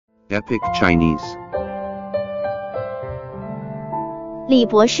Epic Chinese 李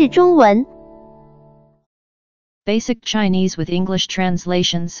博士中文 Basic Chinese with English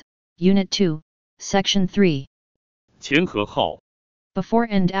Translations, Unit 2, Section 3. 前和后 Before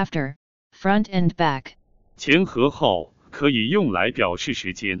and after, front and back. 前和后可以用来表示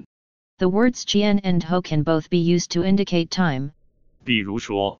时间， The words jian and ho can both be used to indicate time. 比如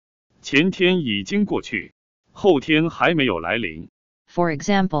说，前天已经过去，后天还没有来临。 For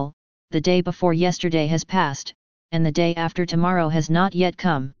example, the day before yesterday has passed, and the day after tomorrow has not yet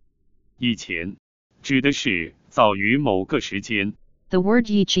come. 以前指的是早于某个时间， The word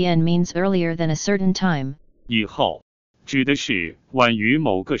yi jian means earlier than a certain time, 以后指的是晚于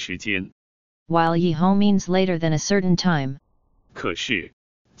某个时间。 while yi ho means later than a certain time. 可是，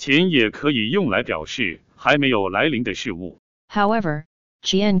前也可以用来表示还没有来临的事物， However,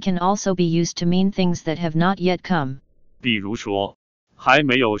 jian can also be used to mean things that have not yet come. 比如说，还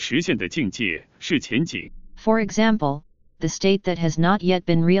没有实现的境界是前景， For example, the state that has not yet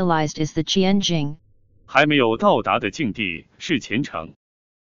been realized is the qianjing. 还没有到达的境地是前程。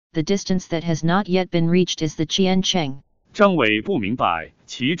 The distance that has not yet been reached is the qiancheng. 张伟不明白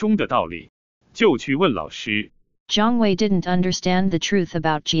其中的道理，就去问老师。 Zhang Wei didn't understand the truth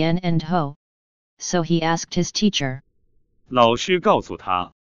about jian and ho. So he asked his teacher. 老师告诉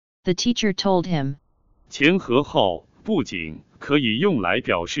他， The teacher told him, 前和后不仅可以用来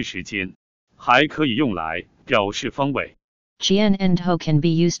表示时间，还可以用来表示方位。 jian and ho can be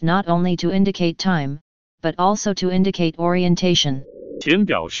used not only to indicate time, but also to indicate orientation. 前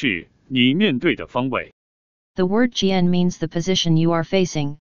表示你面对的方位， The word jian means the position you are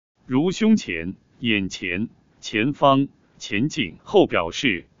facing. 如胸前、眼前、前方、前进；后表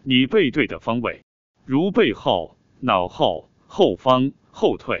示你背对的方位，如背后、脑后、后方、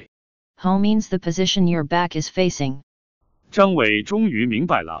后退。 Ho means the position your back is facing. 张伟终于明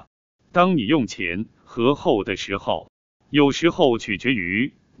白了，当你用前和后的时候，有时候取决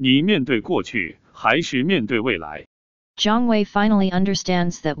于你面对过去还是面对未来。 Zhang Wei finally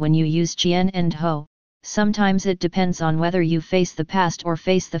understands that when you use jian and ho, sometimes it depends on whether you face the past or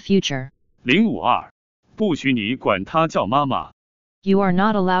face the future. 052，不许你管她叫妈妈。 You are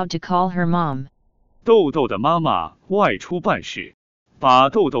not allowed to call her mom. 豆豆的妈妈外出办事，把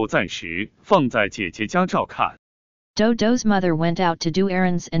豆豆暂时放在姐姐家照看。 Dodo's mother went out to do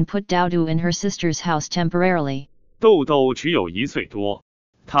errands and put Dodo in her sister's house temporarily. 豆豆只有1岁多，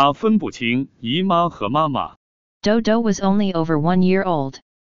她分不清姨妈和妈妈。 Dodo was only over 1 year old.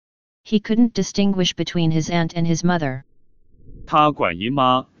 He couldn't distinguish between his aunt and his mother. 她管姨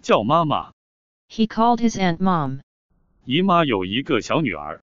妈叫妈妈。 He called his aunt mom. 姨妈有一个小女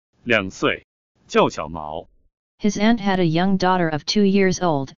儿，2岁，叫小毛。 His aunt had a young daughter of 2 years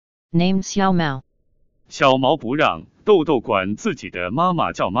old, named Xiao Mao. 小毛不让豆豆管自己的妈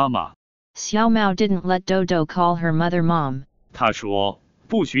妈叫妈妈， Xiao Mao didn't let Dodo call her mother mom. 他说：“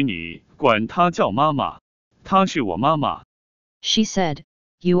不许你管她叫妈妈，她是我妈妈。” She said,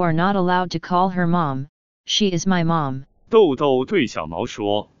 "You are not allowed to call her mom. She is my mom." 豆豆对小毛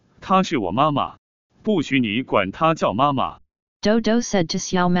说：“她是我妈妈，不许你管她叫妈妈。” Dodo said to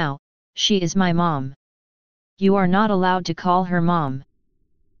Xiao Mao, "She is my mom. You are not allowed to call her mom."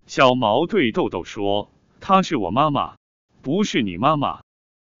 小毛对豆豆说：“她是我妈妈，不是你妈妈。”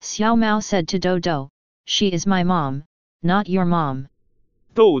 Xiao Mao said to Dodo, "She is my mom, not your mom."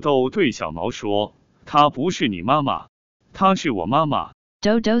 豆豆对小毛说：“她不是你妈妈，她是我妈妈。”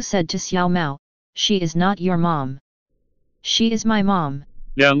 Dodo said to Xiao Mao, "She is not your mom. She is my mom."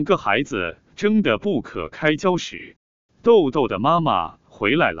 两个孩子争得不可开交时，豆豆的妈妈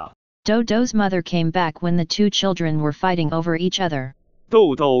回来了。 Dodo's mother came back when the two children were fighting over each other.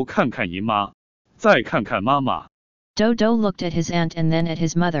 豆豆看看姨妈，再看看妈妈， Dodo looked at his aunt and then at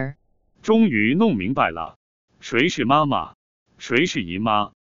his mother. 终于弄明白了，谁是妈妈，谁是姨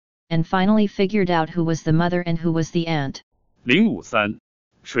妈。 And finally figured out who was the mother and who was the aunt. 053，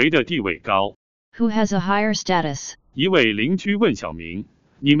谁的地位高？ Who has a higher status? 一位邻居问小明：“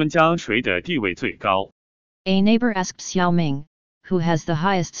你们家谁的地位最高 A neighbor asked Xiaoming, "Who has the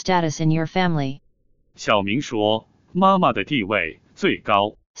highest status in your family?" 小明说：“妈妈的地位最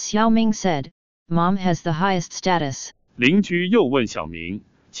高。” Xiaoming said, "Mom has the highest status." 邻居又问小明：“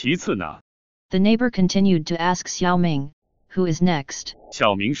其次呢 The neighbor continued to ask Xiaoming, "Who is next?"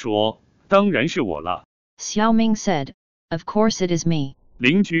 小明说：“当然是我了。” Xiaoming said, "Of course it is me."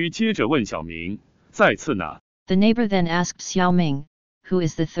 邻居接着问小明：“再次呢 The neighbor then asked Xiaoming, "Who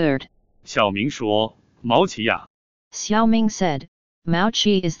is the third?" 小明说：“毛奇呀。” Xiaoming said, "Mao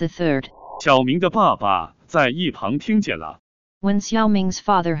Qi is the third." 小明的爸爸在一旁听见了， When Xiaoming's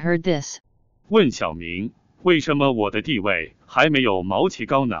father heard this, 问小明：“为什么我的地位还没有毛奇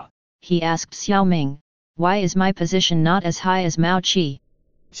高呢 he asked Xiao Ming, "Why is my position not as high as Mao Qi?"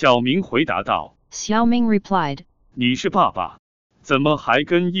 小明回答道， Xiao Ming replied, 你是爸爸，怎么还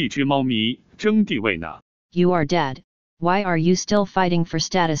跟一只猫咪争地位呢？ "You are dad. Why are you still fighting for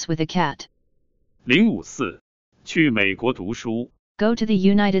status with a cat?" 054，去美国读书。 Go to the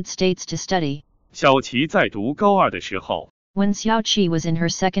United States to study. 小琪在读高2的时候， When Xiao Qi was in her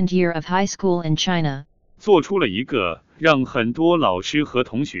second year of high school in China, 做出了一个让很多老师和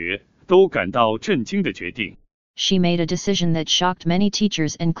同学都感到震惊的决定。 she made a decision that shocked many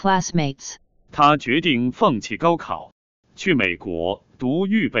teachers and classmates. 她决定放弃高考，去美国读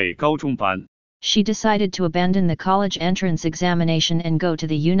预备高中班。 She decided to abandon the college entrance examination and go to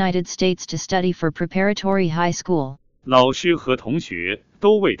the United States to study for preparatory high school. 老师和同学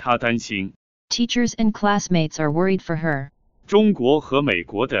都为她担心。 Teachers and classmates are worried for her. 中国和美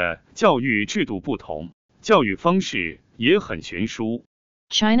国的教育制度不同，教育方式也很悬殊。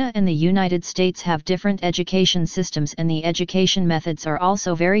 China and the United States have different education systems and the education methods are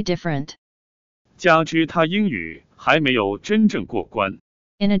also very different. 加之她英语还没有真正过关。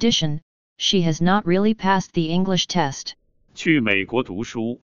 In addition, she has not really passed the English test. 去美国读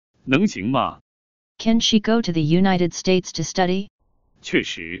书，能行吗？ Can she go to the United States to study? 确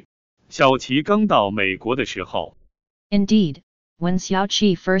实，小琪刚到美国的时候， Indeed, when Xiao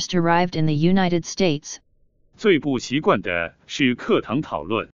Qi first arrived in the United States, 最不习惯的是课堂讨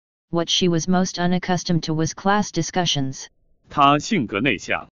论。 what she was most unaccustomed to was class discussions. 她性格内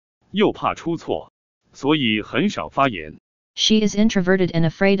向，又怕出错，所以很少发言。 She is introverted and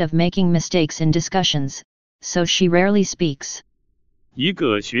afraid of making mistakes in discussions, so she rarely speaks. 一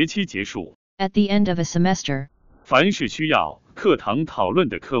个学期结束， At the end of a semester, 凡是需要课堂讨论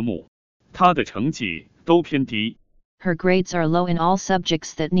的科目，她的成绩都偏低。 her grades are low in all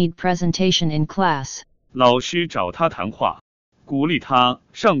subjects that need presentation in class. 老师找她谈话，鼓励她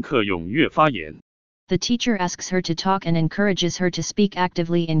上课踊跃发言。 The teacher asks her to talk and encourages her to speak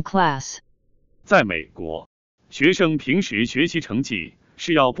actively in class. 在美国，学生平时学习成绩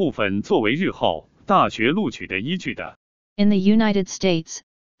是要部分作为日后大学录取的依据的。 In the United States,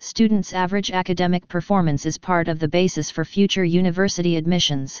 students' average academic performance is part of the basis for future university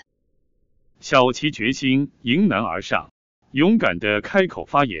admissions. 小琪决心迎难而上，勇敢地开口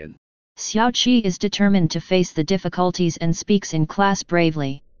发言。 Xiao Qi is determined to face the difficulties and speaks in class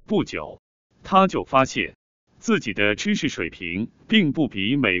bravely. 不久，他就发现自己的知识水平并不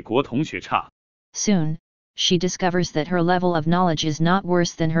比美国同学差。 Soon, she discovers that her level of knowledge is not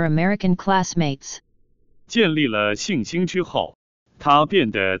worse than her American classmates. 建立了信心之后，他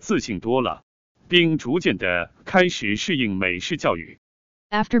变得自信多了，并逐渐地开始适应美式教育。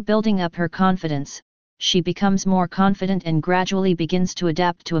 After building up her confidence, she becomes more confident and gradually begins to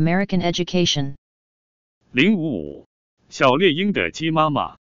adapt to American education. 055，小猎鹰的鸡妈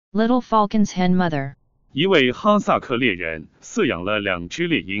妈。 Little Falcon's hen mother. 一位哈萨克猎人饲养了2只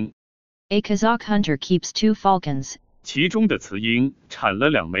猎鹰， A Kazakh hunter keeps 2 falcons, 其中的雌鹰产了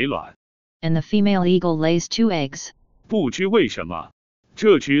2枚卵。 and the female eagle lays 2 eggs. 不知为什么，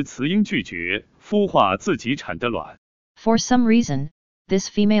这只雌鹰拒绝孵化自己产的卵。 For some reason, this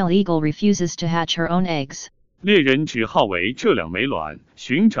female eagle refuses to hatch her own eggs. 猎人只好为这2枚卵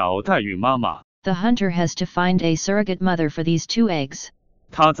寻找代孕妈妈。 The hunter has to find a surrogate mother for these 2 eggs.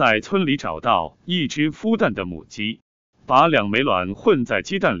 他在村里找到一只孵蛋的母鸡，把2枚卵混在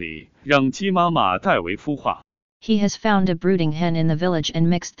鸡蛋里，让鸡妈妈代为孵化。 He has found a brooding hen in the village and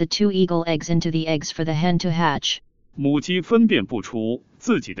mixed the 2 eagle eggs into the eggs for the hen to hatch. 母鸡分辨不出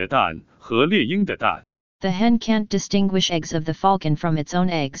自己的蛋和猎鹰的蛋。 The hen can't distinguish eggs of the falcon from its own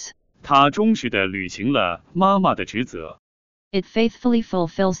eggs. 它忠实地履行了妈妈的职责， It faithfully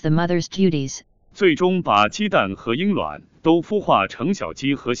fulfills the mother's duties, 最终把鸡蛋和鹰卵都孵化成小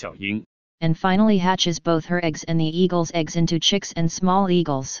鸡和小鹰。 and finally hatches both her eggs and the eagle's eggs into chicks and small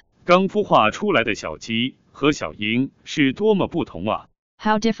eagles. 刚孵化出来的小鸡和小鹰是多么不同啊！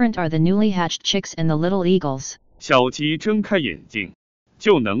 How different are the newly hatched chicks and the little eagles. 小鸡睁开眼睛，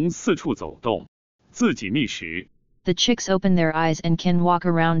就能四处走动，自己觅食， The chicks open their eyes and can walk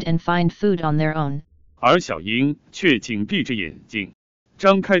around and find food on their own, 而小鹰却紧闭着眼睛，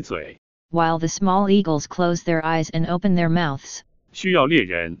张开嘴， while the small eagles close their eyes and open their mouths, 需要猎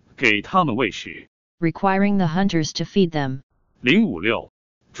人给它们喂食。 requiring the hunters to feed them. 056，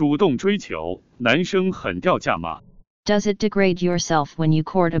主动追求，男生很掉价吗？ Does it degrade yourself when you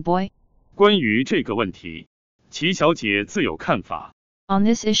court a boy? 关于这个问题，齐小姐自有看法。 On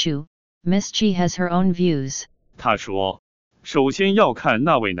this issue, Miss Chi has her own views. 她说，首先要看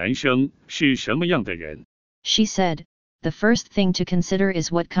那位男生是什么样的人。 She said, the first thing to consider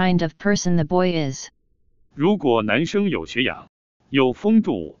is what kind of person the boy is. 如果男生有学养、有风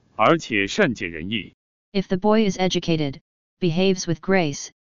度，而且善解人意。 If the boy is educated, behaves with grace,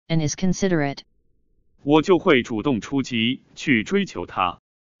 and is considerate, 我就会主动出击去追求他。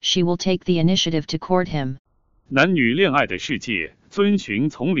 she will take the initiative to court him. 男女恋爱的世界遵循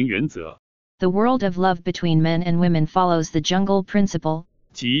丛林原则， The world of love between men and women follows the jungle principle,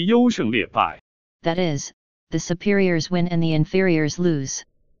 即优胜劣败。 that is, the superiors win and the inferiors lose.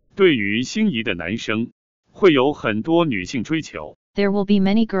 对于心仪的男生，会有很多女性追求。 There will be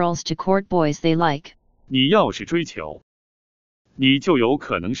many girls to court boys they like. 你要是追求，你就有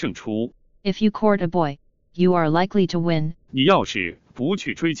可能胜出； If you court a boy, you are likely to win. 你要是不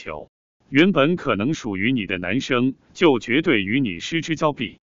去追求，原本可能属于你的男生就绝对与你失之交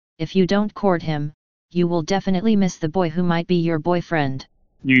臂。 If you don't court him, you will definitely miss the boy who might be your boyfriend.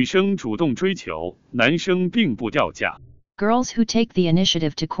 女生主动追求，男生并不掉价， Girls who take the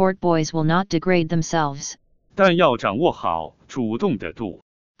initiative to court boys will not degrade themselves, 但要掌握好主动的度。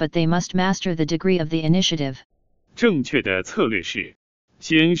 but they must master the degree of the initiative. 正确的策略是，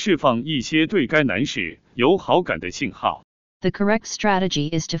先释放一些对该男士有好感的信号， The correct strategy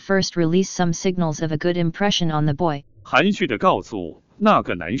is to first release some signals of a good impression on the boy, 含蓄地告诉那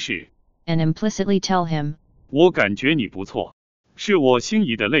个男士， and implicitly tell him, 我感觉你不错，是我心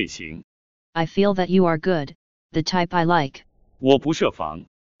仪的类型。 I feel that you are good, the type I like. 我不设防，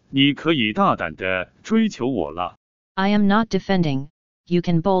你可以大胆地追求我了。 I am not defending, you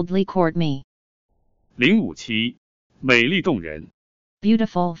can boldly court me. 057，美丽动人。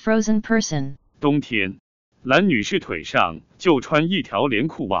 Beautiful frozen person. 冬天，蓝女士腿上就穿一条连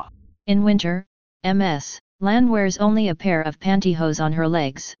裤袜。 In winter, Ms. Lan wears only a pair of pantyhose on her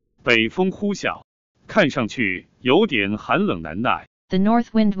legs. 北风呼啸，看上去有点寒冷难耐。 The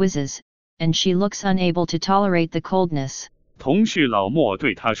north wind whizzes, and she looks unable to tolerate the coldness. 同事老莫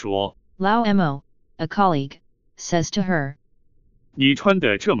对她说 Lao Mo, a colleague, says to her, 你穿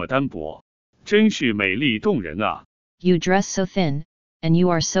得这么单薄，真是美丽动人啊。 You dress so thin, and you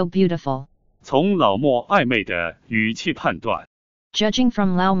are so beautiful. 从老莫暧昧的语气判断， Judging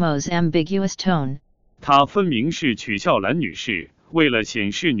from Lao Mo's ambiguous tone, 他分明是取笑蓝女士为了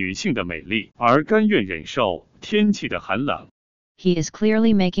显示女性的美丽而甘愿忍受天气的寒冷。 he is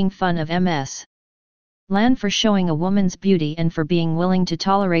clearly making fun of Ms. Lan for showing a woman's beauty and for being willing to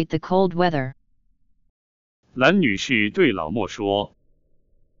tolerate the cold weather. 蓝女士对老莫说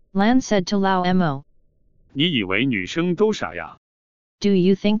Lan said to Lao Mo, 你以为女生都傻呀？ Do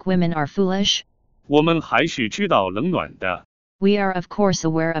you think women are foolish? 我们还是知道冷暖的。 We are of course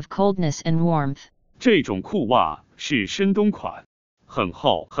aware of coldness and warmth. 这种裤袜是深冬款，很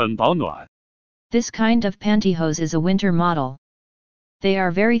厚很保暖。 This kind of pantyhose is a winter model. They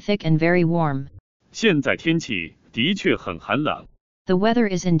are very thick and very warm. 现在天气的确很寒冷， The weather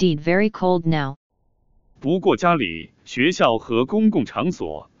is indeed very cold now. 不过家里、学校和公共场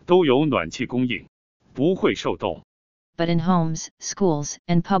所都有暖气供应，不会受冻。 But in homes, schools,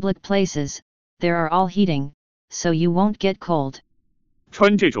 and public places, there are all heating, so you won't get cold.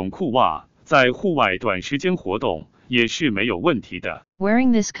 穿这种裤袜在户外短时间活动也是没有问题的。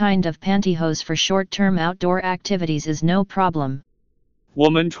 Wearing this kind of pantyhose for short-term outdoor activities is no problem. 我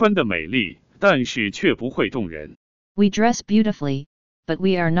们穿得美丽，但是却不会动人。 We dress beautifully, but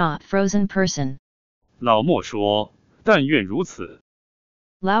we are not frozen person. 老莫说，但愿如此。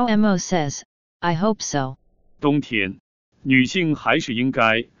 Lao Mo says, I hope so. 冬天，女性还是应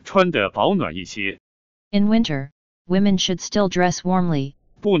该穿得保暖一些， In winter, women should still dress warmly,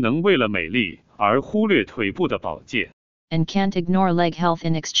 不能为了美丽而忽略腿部的保健， and can't ignore leg health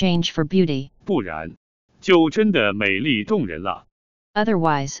in exchange for beauty. 不然就真的美丽动人了。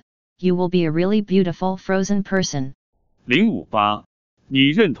 Otherwise, you will be a really beautiful frozen person. 058，你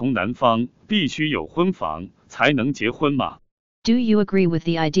认同男方必须有婚房才能结婚吗？ Do you agree with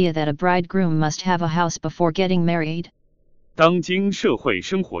the idea that a bridegroom must have a house before getting married? 当今社会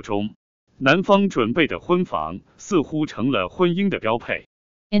生活中，男方准备的婚房似乎成了婚姻的标配。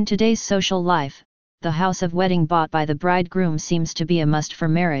 In today's social life, the house of wedding bought by the bridegroom seems to be a must for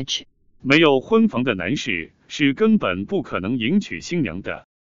marriage. 没有婚房的男士是根本不可能迎娶新娘的。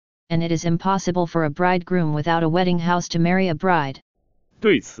 And it is impossible for a bridegroom without a wedding house to marry a bride.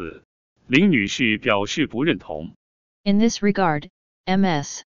 对此，林女士表示不认同。 In this regard,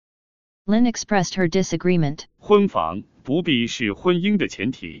 Ms. Lin expressed her disagreement. 婚房不必是婚姻的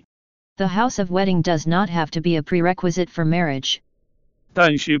前提， The house of wedding does not have to be a prerequisite for marriage.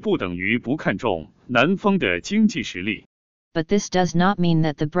 但是不等于不看重男方的经济实力。 But this does not mean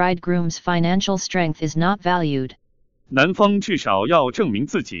that the bridegroom's financial strength is not valued. 男方至少要证明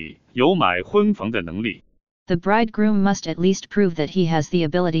自己有买婚房的能力， The bridegroom must at least prove that he has the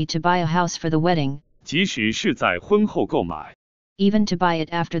ability to buy a house for the wedding, 即使是在婚后购买。even to buy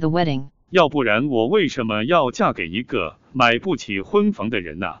it after the wedding. 要不然我为什么要嫁给一个买不起婚房的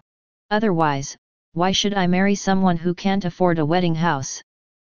人呢？ Otherwise, why should I marry someone who can't afford a wedding house?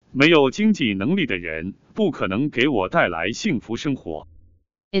 没有经济能力的人不可能给我带来幸福生活。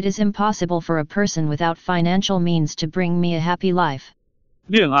It is impossible for a person without financial means to bring me a happy life.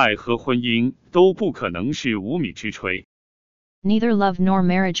 恋爱和婚姻都不可能是无米之炊， Neither love nor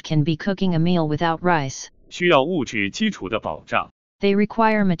marriage can be cooking a meal without rice. 需要物质基础的保障。 They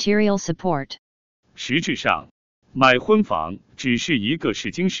require material support. 实质上，买婚房只是一个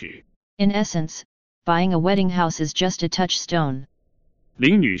试金石。 In essence, buying a wedding house is just a touchstone.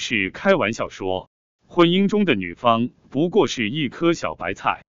 林女士开玩笑说，婚姻中的女方不过是一颗小白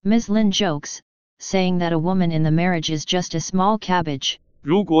菜。 Ms. Lin jokes, saying that a woman in the marriage is just a small cabbage.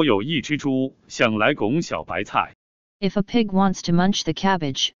 如果有一只猪想来拱小白菜， If a pig wants to munch the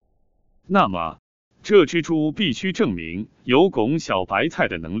cabbage, 那么这只猪必须证明有拱小白菜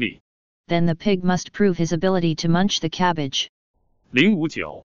的能力。 then the pig must prove his ability to munch the cabbage.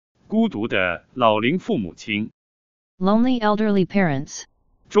 059，孤独的老龄父母亲。 Lonely elderly parents.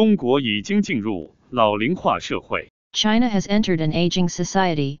 中国已经进入老龄化社会， China has entered an aging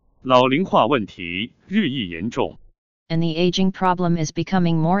society, 老龄化问题日益严重。 and the aging problem is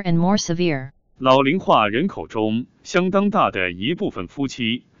becoming more and more severe. 老龄化人口中，相当大的一部分夫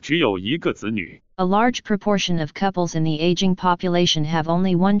妻只有一个子女， A large proportion of couples in the aging population have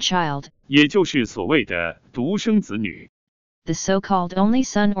only one child, 也就是所谓的独生子女。 the so-called only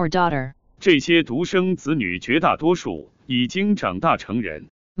son or daughter. 这些独生子女绝大多数已经长大成人，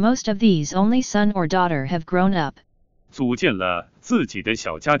 Most of these only son or daughter have grown up, 组建了自己的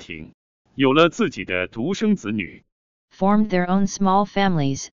小家庭，有了自己的独生子女。 formed their own small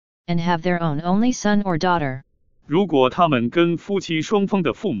families, and have their own only son or daughter. 如果他们跟夫妻双方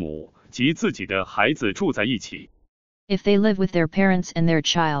的父母及自己的孩子住在一起， If they live with their parents and their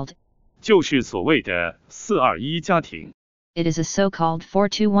child, 就是所谓的421家庭， it is a so-called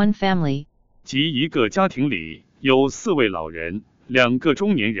 4-to-1 family, 即一个家庭里有4位老人、2个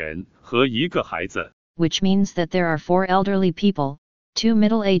中年人和1个孩子。 which means that there are 4 elderly people, 2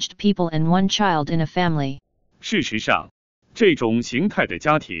 middle-aged people and 1 child in a family. 事实上，这种形态的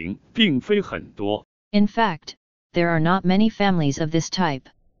家庭并非很多。 In fact, there are not many families of this type.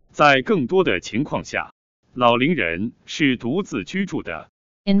 在更多的情况下，老龄人是独自居住的。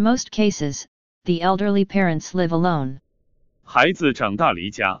 In most cases, the elderly parents live alone. 孩子长大离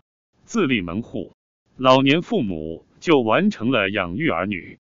家，自立门户，老年父母就完成了养育儿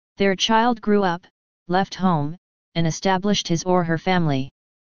女。 Their child grew up, left home, and established his or her family.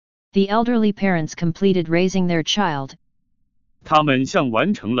 The elderly parents completed raising their child, 他们像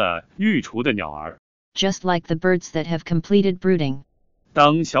完成了育雏的鸟儿。 just like the birds that have completed brooding.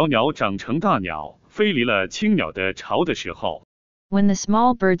 当小鸟长成大鸟，飞离了青鸟的巢的时候， When the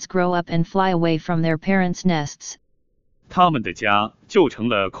small birds grow up and fly away from their parents' nests, 他们的家就成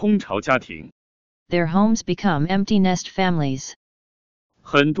了空巢家庭。 their homes become empty nest families.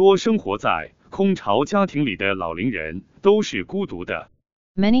 很多生活在空巢家庭里的老龄人都是孤独的，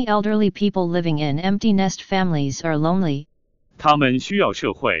 Many elderly people living in empty nest families are lonely, 他们需要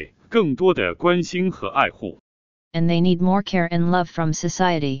社会更多的关心和爱护。 and they need more care and love from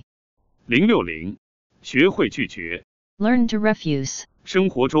society. 060，学会拒绝。 Learn to refuse. 生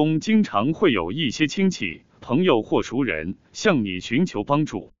活中经常会有一些亲戚、朋友或熟人向你寻求帮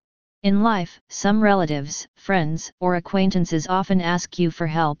助。 In life, some relatives, friends, or acquaintances often ask you for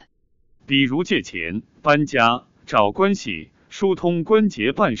help, 比如借钱、搬家、找关系、疏通关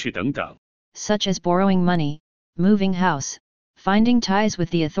节办事等等。 such as borrowing money, moving house, finding ties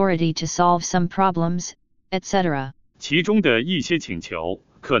with the authority to solve some problems, etc. 其中的一些请求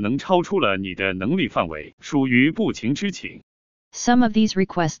可能超出了你的能力范围，属于不情之请。 Some of these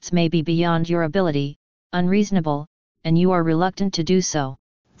requests may be beyond your ability, unreasonable, and you are reluctant to do so.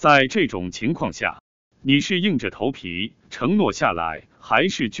 在这种情况下，你是硬着头皮承诺下来，还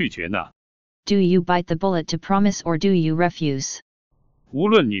是拒绝呢？ Do you bite the bullet to promise or do you refuse? 无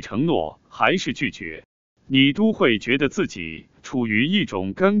论你承诺还是拒绝，你都会觉得自己处于一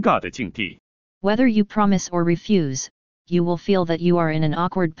种尴尬的境地。 Whether you promise or refuse, you will feel that you are in an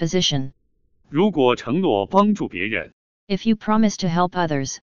awkward position. 如果承诺帮助别人， If you promise to help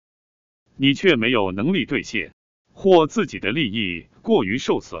others, 你却没有能力兑现，或自己的利益过于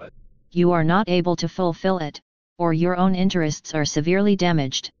受损， you are not able to fulfill it, or your own interests are severely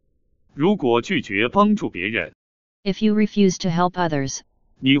damaged. 如果拒绝帮助别人， If you refuse to help others,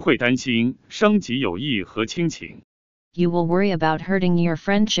 你会担心伤及友谊和亲情， you will worry about hurting your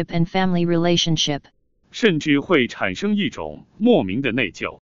friendship and family relationship, 甚至会产生一种莫名的内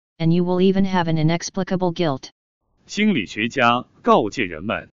疚。 and you will even have an inexplicable guilt. 心理学家告诫人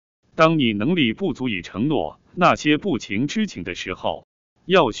们，当你能力不足以承诺那些不情之请的时候，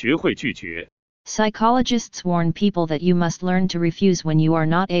要学会拒绝。Psychologists warn people that you must learn to refuse when you are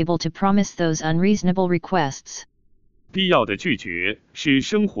not able to promise those unreasonable requests. 必要的拒绝是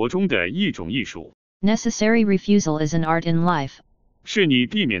生活中的一种艺术。Necessary refusal is an art in life. 是你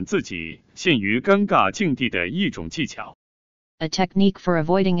避免自己陷于尴尬境地的一种技巧。A technique for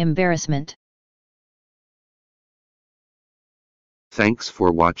avoiding embarrassment. Thanks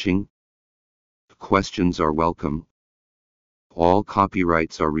for watching. Questions are welcome. All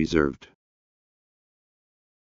copyrights are reserved.